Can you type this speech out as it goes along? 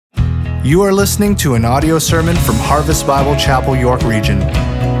You are listening to an audio sermon from Harvest Bible Chapel, York Region.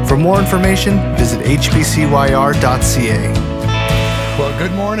 For more information, visit hbcyr.ca. Well,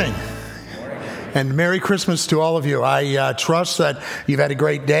 good morning. And Merry Christmas to all of you. I trust that you've had a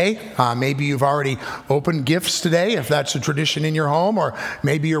great day. Maybe you've already opened gifts today, if that's a tradition in your home, or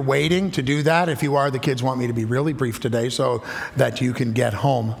maybe you're waiting to do that. If you are, the kids want me to be really brief today so that you can get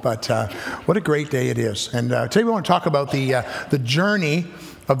home. But what a great day it is. And today we want to talk about the journey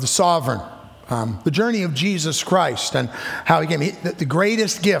of the sovereign, the journey of Jesus Christ, and how he gave the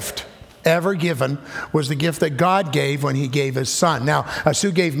greatest gift ever given was the gift that God gave when he gave his son. Now,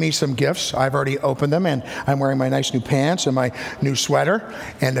 Sue gave me some gifts. I've already opened them, and I'm wearing my nice new pants and my new sweater.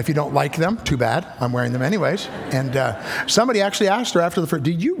 And if you don't like them, too bad. I'm wearing them anyways. And somebody actually asked her after the first,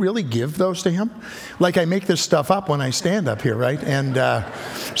 did you really give those to him? Like I make this stuff up when I stand up here, right? And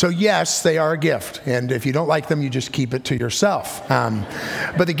so yes, they are a gift. And if you don't like them, you just keep it to yourself.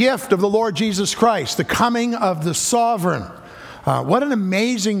 But the gift of the Lord Jesus Christ, the coming of the sovereign, what an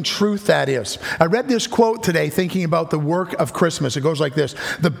amazing truth that is. I read this quote today thinking about the work of Christmas. It goes like this: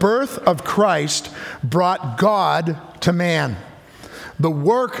 the birth of Christ brought God to man. The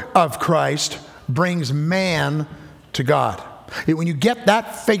work of Christ brings man to God. When you get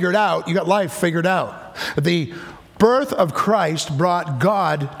that figured out, you got life figured out. The birth of Christ brought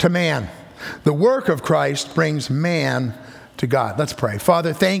God to man. The work of Christ brings man to God. Let's pray.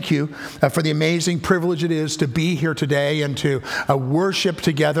 Father, thank you for the amazing privilege it is to be here today and to worship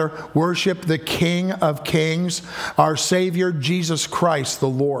together, worship the King of Kings, our Savior, Jesus Christ, the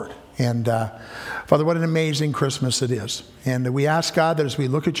Lord. And Father, what an amazing Christmas it is. And we ask, God, that as we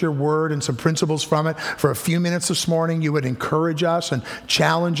look at your word and some principles from it for a few minutes this morning, you would encourage us and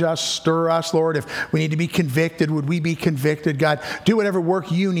challenge us, stir us, Lord. If we need to be convicted, would we be convicted? God, do whatever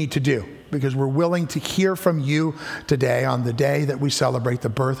work you need to do, because we're willing to hear from you today on the day that we celebrate the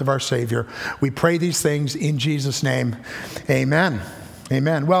birth of our Savior. We pray these things in Jesus' name. Amen.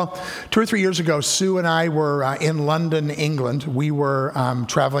 Amen. Well, 2 or 3 years ago, Sue and I were in London, England. We were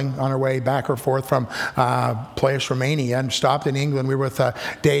traveling on our way back or forth from Ploiești, Romania, and stopped in England. We were with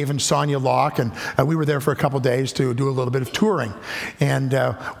Dave and Sonia Locke, and we were there for a couple of days to do a little bit of touring. And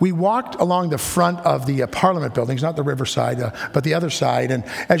we walked along the front of the Parliament buildings, not the Riverside, but the other side. And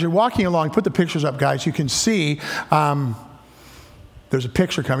as you're walking along, put the pictures up, guys, you can see there's a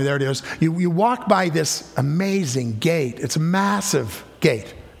picture coming. There it is. You walk by this amazing gate. It's a massive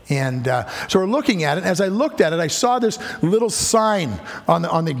gate. And so we're looking at it. As I looked at it, I saw this little sign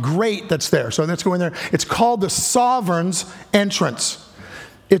on the grate that's there. So let's go in there. It's called the Sovereign's Entrance.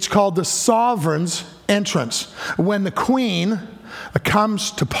 It's called the Sovereign's Entrance. When the Queen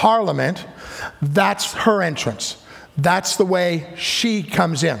comes to Parliament, that's her entrance. That's the way she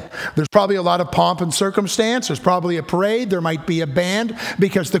comes in. There's probably a lot of pomp and circumstance. There's probably a parade. There might be a band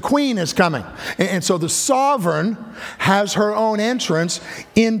because the Queen is coming. And so the sovereign has her own entrance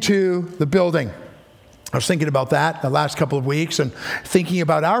into the building. I was thinking about that the last couple of weeks and thinking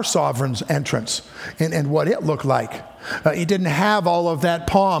about our sovereign's entrance and what it looked like. It didn't have all of that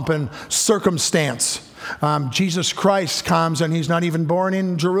pomp and circumstance. Jesus Christ comes and he's not even born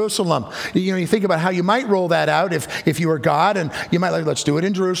in Jerusalem. You think about how you might roll that out if you were God, and you might like, let's do it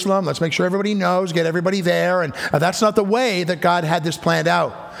in Jerusalem. Let's make sure everybody knows, get everybody there. And that's not the way that God had this planned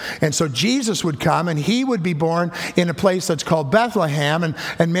out. And so Jesus would come and he would be born in a place that's called Bethlehem,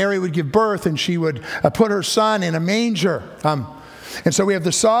 and Mary would give birth and she would put her son in a manger. And so we have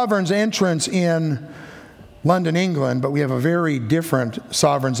the sovereign's entrance in London, England, but we have a very different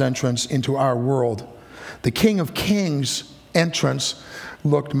sovereign's entrance into our world. The King of Kings entrance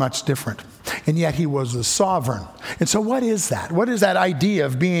looked much different, and yet he was the sovereign. And so what is that? What is that idea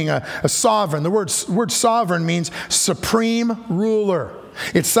of being a sovereign? The word sovereign means supreme ruler.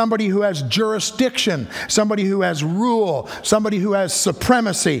 It's somebody who has jurisdiction, somebody who has rule, somebody who has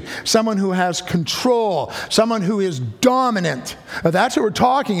supremacy, someone who has control, someone who is dominant. That's what we're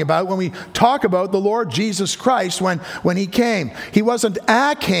talking about when we talk about the Lord Jesus Christ when he came. He wasn't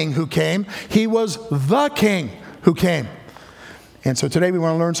a king who came, he was the king who came. And so today we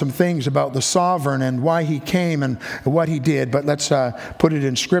want to learn some things about the sovereign and why he came and what he did. But let's put it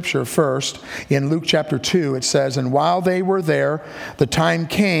in Scripture first. In Luke chapter 2, it says, "And while they were there, the time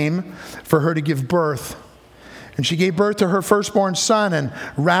came for her to give birth. And she gave birth to her firstborn son and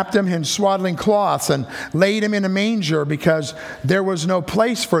wrapped him in swaddling cloths and laid him in a manger because there was no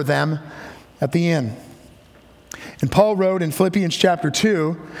place for them at the inn." And Paul wrote in Philippians chapter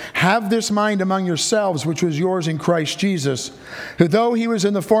 2, "Have this mind among yourselves, which was yours in Christ Jesus, who though he was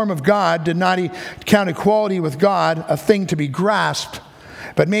in the form of God, did not count equality with God a thing to be grasped,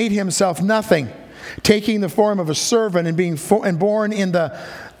 but made himself nothing, taking the form of a servant and being born in the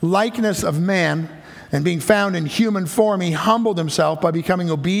likeness of man, and being found in human form, he humbled himself by becoming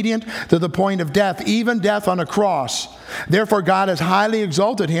obedient to the point of death, even death on a cross. Therefore God has highly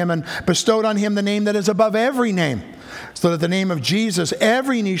exalted him and bestowed on him the name that is above every name, so that at the name of Jesus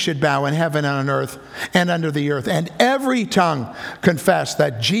every knee should bow in heaven and on earth and under the earth, and every tongue confess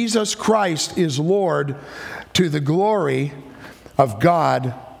that Jesus Christ is Lord, to the glory of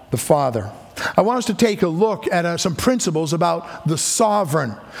God the Father. I want us to take a look at some principles about the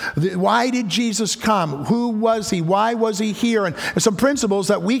sovereign. Why did Jesus come? Who was he? Why was he here? And some principles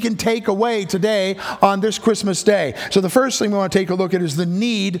that we can take away today on this Christmas day. So the first thing we want to take a look at is the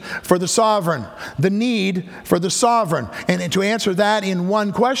need for the sovereign. The need for the sovereign. And to answer that in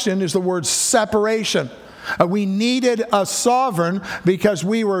one question is the word separation. We needed a sovereign because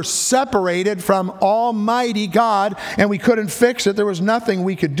we were separated from Almighty God and we couldn't fix it. There was nothing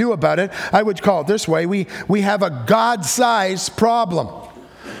we could do about it. I would call it this way. We have a God-sized problem.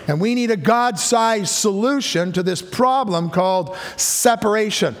 And we need a God-sized solution to this problem called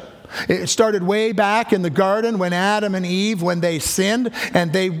separation. It started way back in the garden when Adam and Eve, when they sinned,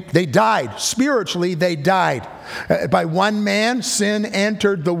 and they died. Spiritually, they died. By one man, sin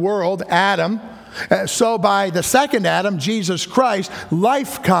entered the world, Adam. So by the second Adam, Jesus Christ,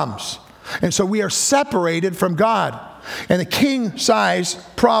 life comes. And so we are separated from God. And a king-size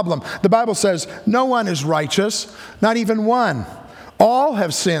problem. The Bible says no one is righteous, not even one. All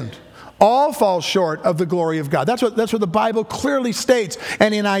have sinned. All fall short of the glory of God. That's what the Bible clearly states.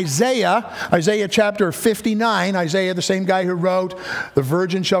 And in Isaiah chapter 59, Isaiah, the same guy who wrote, "The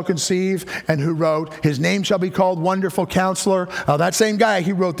virgin shall conceive," and who wrote, "His name shall be called Wonderful Counselor." That same guy,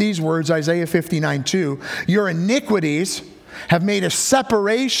 he wrote these words, Isaiah 59:2. "Your iniquities have made a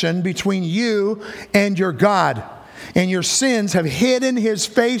separation between you and your God, and your sins have hidden his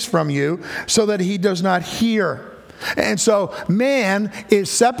face from you so that he does not hear." And so man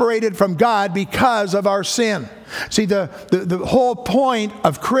is separated from God because of our sin. See, the whole point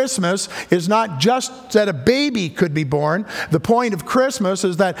of Christmas is not just that a baby could be born. The point of Christmas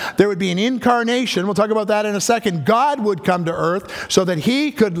is that there would be an incarnation. We'll talk about that in a second. God would come to earth so that he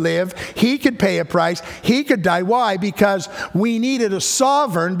could live, he could pay a price, he could die. Why? Because we needed a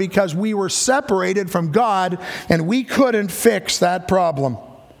sovereign, because we were separated from God and we couldn't fix that problem.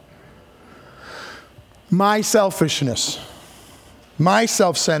 My selfishness, my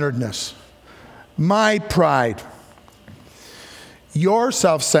self-centeredness, my pride, your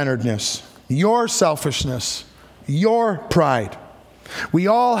self-centeredness, your selfishness, your pride. We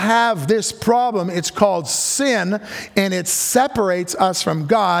all have this problem. It's called sin, and it separates us from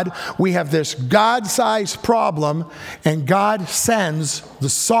God. We have this God-sized problem, and God sends the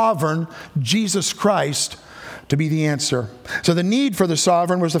sovereign Jesus Christ to be the answer. So the need for the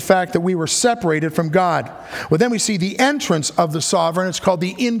sovereign was the fact that we were separated from God. Well, then we see the entrance of the sovereign. It's called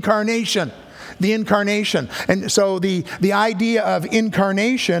the incarnation. The incarnation. And so the idea of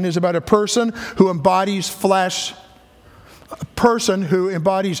incarnation is about a person who embodies flesh, a person who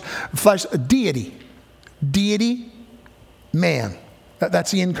embodies flesh, a deity. Deity, man.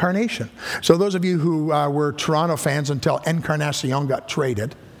 That's the incarnation. So those of you who were Toronto fans until Encarnacion got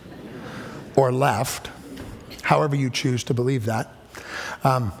traded or left, however you choose to believe that.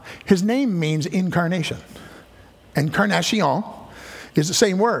 His name means incarnation. Encarnacion is the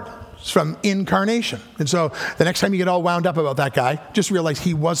same word. It's from incarnation. And so the next time you get all wound up about that guy, just realize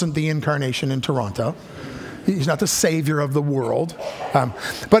he wasn't the incarnation in Toronto. He's not the savior of the world.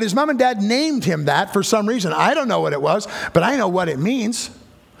 But his mom and dad named him that for some reason. I don't know what it was, but I know what it means.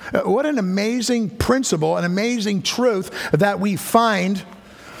 What an amazing principle, an amazing truth that we find.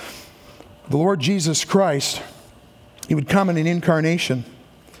 The Lord Jesus Christ, he would come in an incarnation,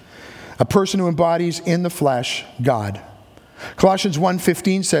 a person who embodies in the flesh God. Colossians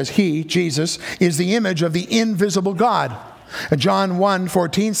 1:15 says, he, Jesus, is the image of the invisible God. And John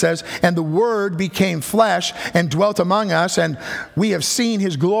 1:14 says, and the Word became flesh and dwelt among us, and we have seen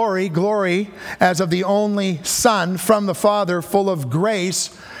his glory as of the only Son from the Father, full of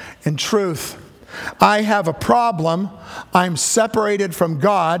grace and truth. I have a problem. I'm separated from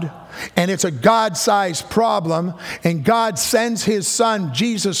God, and it's a God-sized problem, and God sends his Son,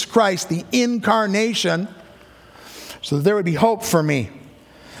 Jesus Christ, the incarnation, so that there would be hope for me.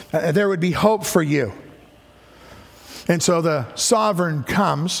 There would be hope for you. And so the sovereign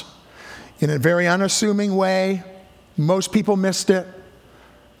comes in a very unassuming way. Most people missed it.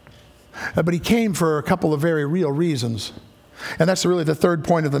 But he came for a couple of very real reasons. And that's really the third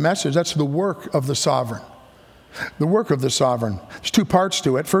point of the message. That's the work of the sovereign. The work of the sovereign. There's two parts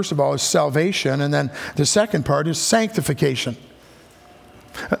to it. First of all is salvation, and then the second part is sanctification.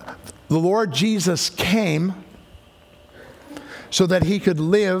 The Lord Jesus came so that he could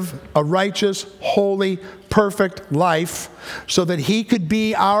live a righteous, holy, perfect life, so that he could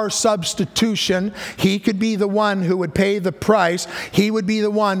be our substitution. He could be the one who would pay the price. He would be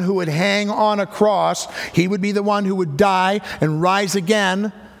the one who would hang on a cross. He would be the one who would die and rise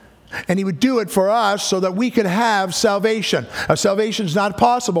again. And he would do it for us so that we could have salvation. Salvation is not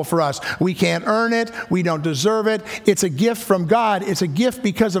possible for us. We can't earn it. We don't deserve it. It's a gift from God. It's a gift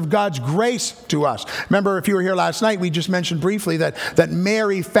because of God's grace to us. Remember, if you were here last night, we just mentioned briefly that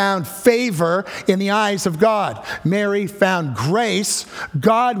Mary found favor in the eyes of God. Mary found grace.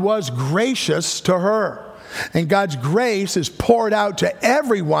 God was gracious to her. And God's grace is poured out to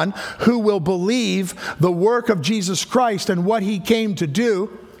everyone who will believe the work of Jesus Christ and what he came to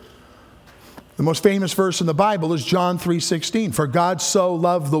do. The most famous verse in the Bible is John 3:16. For God so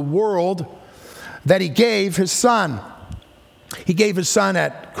loved the world that he gave his son. He gave his son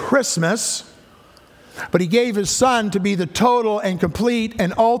at Christmas, but he gave his son to be the total and complete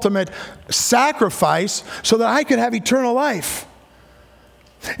and ultimate sacrifice so that I could have eternal life.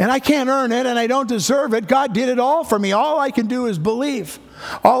 And I can't earn it and I don't deserve it. God did it all for me. All I can do is believe.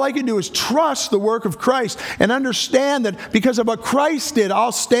 All I can do is trust the work of Christ and understand that because of what Christ did,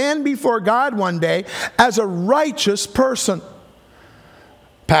 I'll stand before God one day as a righteous person.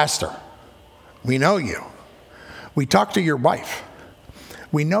 Pastor, we know you. We talked to your wife.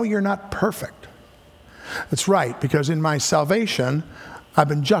 We know you're not perfect. That's right, because in my salvation, I've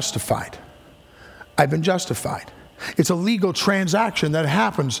been justified. I've been justified. It's a legal transaction that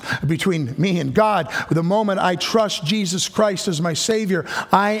happens between me and God. The moment I trust Jesus Christ as my Savior,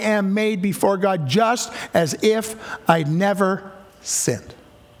 I am made before God just as if I'd never sinned.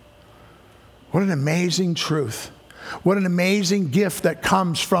 What an amazing truth. What an amazing gift that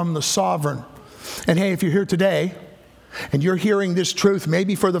comes from the sovereign. And hey, if you're here today, and you're hearing this truth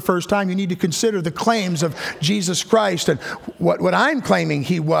maybe for the first time, you need to consider the claims of Jesus Christ and what I'm claiming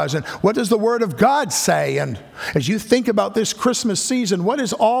he was, and what does the Word of God say? And as you think about this Christmas season, what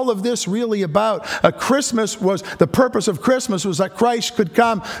is all of this really about? The purpose of Christmas was that Christ could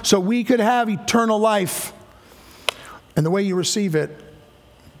come so we could have eternal life. And the way you receive it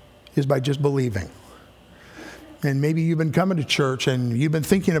is by just believing. And maybe you've been coming to church and you've been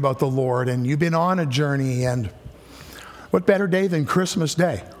thinking about the Lord and you've been on a journey, and what better day than Christmas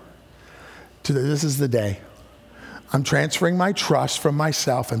Day? This is the day. I'm transferring my trust from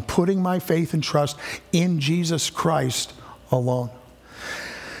myself and putting my faith and trust in Jesus Christ alone.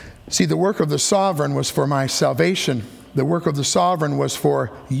 See, the work of the sovereign was for my salvation. The work of the sovereign was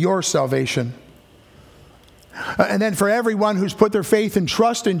for your salvation. And then for everyone who's put their faith and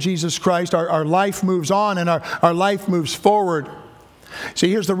trust in Jesus Christ, our life moves on and our life moves forward. See,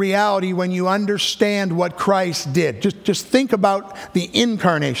 here's the reality when you understand what Christ did. Just think about the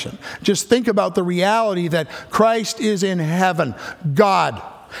incarnation. Just think about the reality that Christ is in heaven. God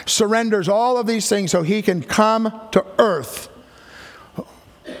surrenders all of these things so he can come to earth.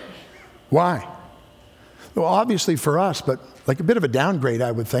 Why? Well, obviously for us, but like a bit of a downgrade,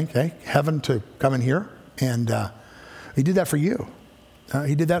 I would think. Heaven to come in here. And he did that for you.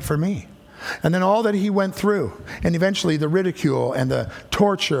 He did that for me. And then all that he went through, and eventually the ridicule and the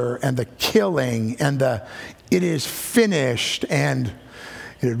torture and the killing and it is finished, and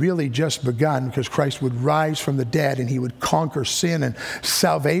it had really just begun because Christ would rise from the dead and he would conquer sin and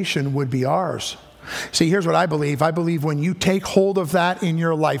salvation would be ours. See, here's what I believe. I believe when you take hold of that in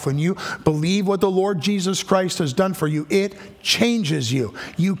your life, when you believe what the Lord Jesus Christ has done for you, it changes you.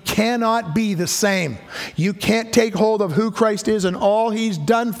 You cannot be the same. You can't take hold of who Christ is and all he's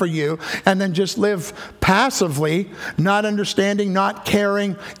done for you and then just live passively, not understanding, not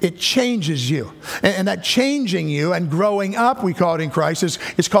caring. It changes you. And that changing you and growing up, we call it in Christ,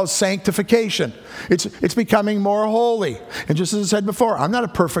 is called sanctification. It's becoming more holy. And just as I said before, I'm not a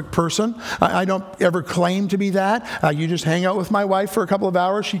perfect person. I don't ever claim to be that. You just hang out with my wife for a couple of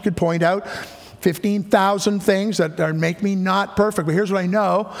hours. She could point out 15,000 things that make me not perfect. But here's what I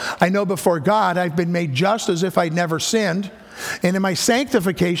know. I know before God, I've been made just as if I'd never sinned. And in my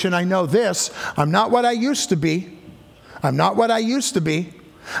sanctification, I know this. I'm not what I used to be. I'm not what I used to be.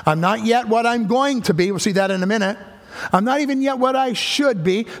 I'm not yet what I'm going to be. We'll see that in a minute. I'm not even yet what I should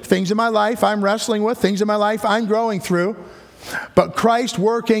be. Things in my life I'm wrestling with. Things in my life I'm growing through. But Christ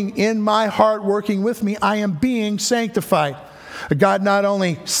working in my heart, working with me, I am being sanctified. God not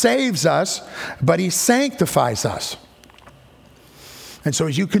only saves us, but he sanctifies us. And so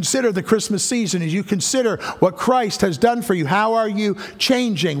as you consider the Christmas season, as you consider what Christ has done for you, how are you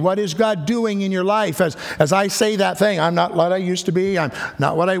changing? What is God doing in your life? As I say that thing, I'm not what I used to be. I'm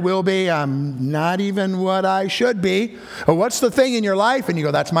not what I will be. I'm not even what I should be. Well, what's the thing in your life? And you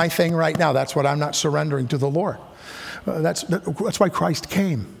go, that's my thing right now. That's what I'm not surrendering to the Lord. That's why Christ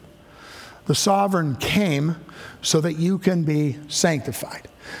came. The sovereign came so that you can be sanctified.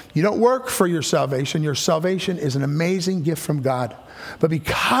 You don't work for your salvation. Your salvation is an amazing gift from God. But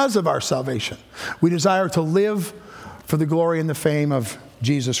because of our salvation, we desire to live for the glory and the fame of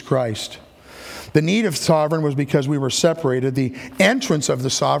Jesus Christ. The need of sovereign was because we were separated. The entrance of the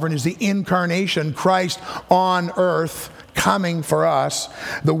sovereign is the incarnation, Christ on earth coming for us.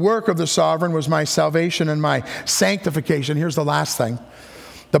 The work of the sovereign was my salvation and my sanctification. Here's the last thing.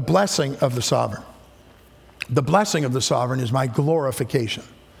 The blessing of the sovereign. The blessing of the sovereign is my glorification.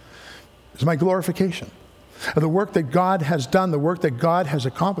 It's my glorification. The work that God has done, the work that God has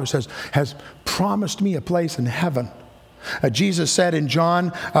accomplished has promised me a place in heaven. Jesus said in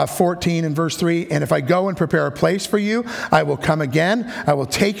John 14 and verse 3, and if I go and prepare a place for you, I will come again. I will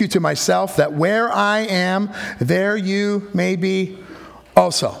take you to myself, that where I am, there you may be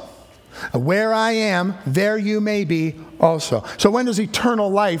also. Where I am, there you may be also. So when does eternal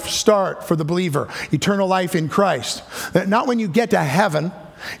life start for the believer? Eternal life in Christ. Not when you get to heaven.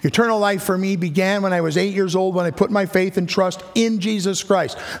 Eternal life for me began when I was 8 years old, when I put my faith and trust in Jesus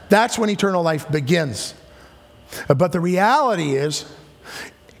Christ. That's when eternal life begins. But the reality is,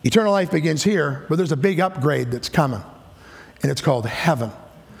 eternal life begins here, but there's a big upgrade that's coming, and it's called heaven.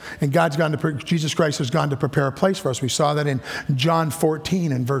 And Jesus Christ has gone to prepare a place for us. We saw that in John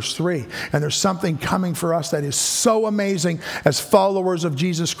 14 and verse 3. And there's something coming for us that is so amazing as followers of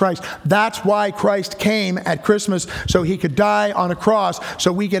Jesus Christ. That's why Christ came at Christmas, so he could die on a cross,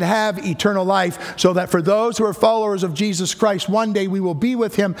 so we could have eternal life, so that for those who are followers of Jesus Christ, one day we will be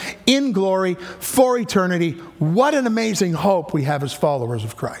with him in glory for eternity. What an amazing hope we have as followers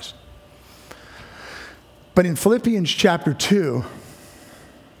of Christ. But in Philippians chapter 2,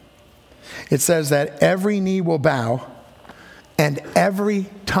 it says that every knee will bow and every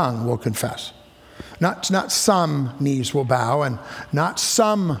tongue will confess. Not some knees will bow and not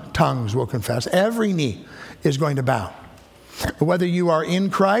some tongues will confess. Every knee is going to bow. Whether you are in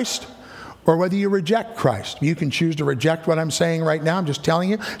Christ or whether you reject Christ. You can choose to reject what I'm saying right now. I'm just telling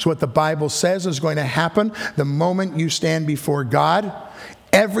you. It's what the Bible says is going to happen the moment you stand before God.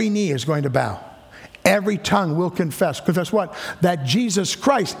 Every knee is going to bow. Every tongue will confess. Confess what? That Jesus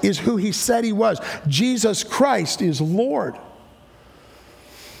Christ is who he said he was. Jesus Christ is Lord.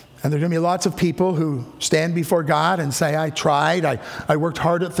 And there are going to be lots of people who stand before God and say, I tried, I worked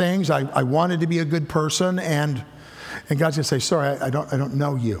hard at things, I wanted to be a good person, and God's going to say, sorry, I don't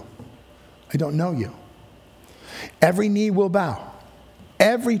know you. I don't know you. Every knee will bow.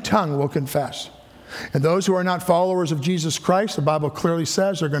 Every tongue will confess. And those who are not followers of Jesus Christ, the Bible clearly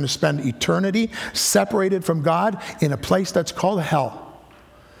says, are going to spend eternity separated from God in a place that's called hell.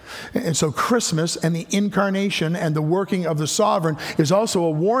 And so Christmas and the incarnation and the working of the sovereign is also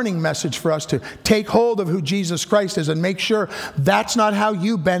a warning message for us to take hold of who Jesus Christ is and make sure that's not how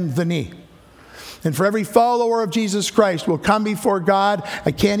you bend the knee. And for every follower of Jesus Christ will come before God.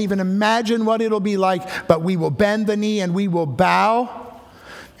 I can't even imagine what it'll be like, but we will bend the knee and we will bow.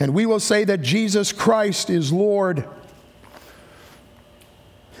 And we will say that Jesus Christ is Lord.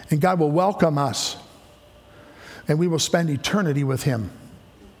 And God will welcome us. And we will spend eternity with him,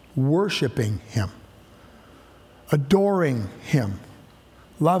 worshiping him, adoring him,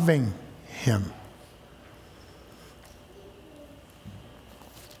 loving him.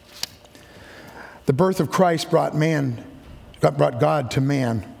 The birth of Christ brought God to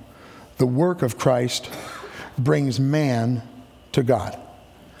man. The work of Christ brings man to God.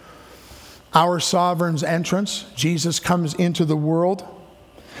 Our sovereign's entrance, Jesus comes into the world,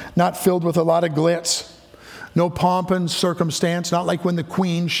 not filled with a lot of glitz, no pomp and circumstance, not like when the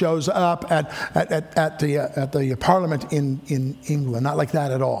Queen shows up at the Parliament in England, not like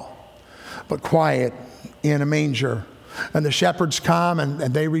that at all, but quiet in a manger. And the shepherds come and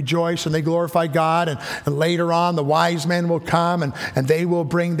they rejoice and they glorify God, and later on the wise men will come and they will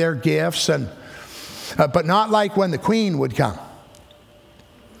bring their gifts, but not like when the Queen would come.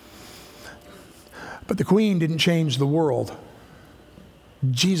 But the Queen didn't change the world.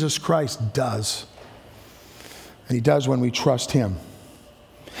 Jesus Christ does. And he does when we trust him.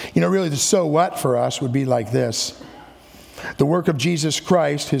 You know, really the so what for us would be like this. The work of Jesus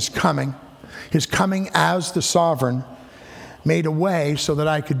Christ, his coming as the sovereign, made a way so that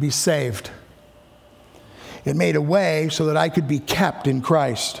I could be saved. It made a way so that I could be kept in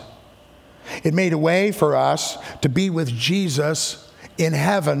Christ. It made a way for us to be with Jesus in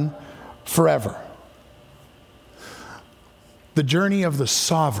heaven forever. The journey of the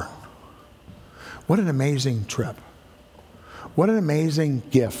sovereign. What an amazing trip. What an amazing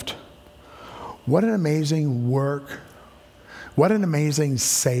gift. What an amazing work. What an amazing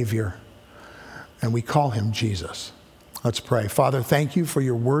Savior. And we call him Jesus. Let's pray. Father, thank you for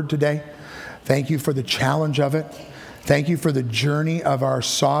your word today. Thank you for the challenge of it. Thank you for the journey of our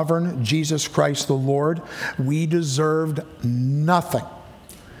sovereign, Jesus Christ the Lord. We deserved nothing,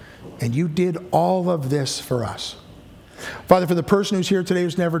 and you did all of this for us. Father, for the person who's here today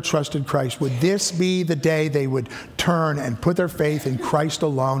who's never trusted Christ, would this be the day they would turn and put their faith in Christ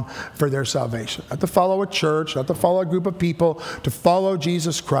alone for their salvation? Not to follow a church, not to follow a group of people, to follow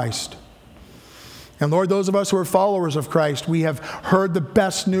Jesus Christ. And Lord, those of us who are followers of Christ, we have heard the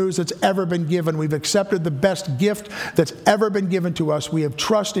best news that's ever been given. We've accepted the best gift that's ever been given to us. We have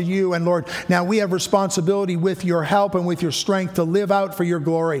trusted you. And Lord, now we have responsibility with your help and with your strength to live out for your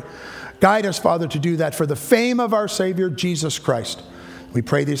glory. Guide us, Father, to do that for the fame of our Savior, Jesus Christ. We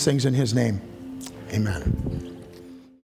pray these things in his name. Amen.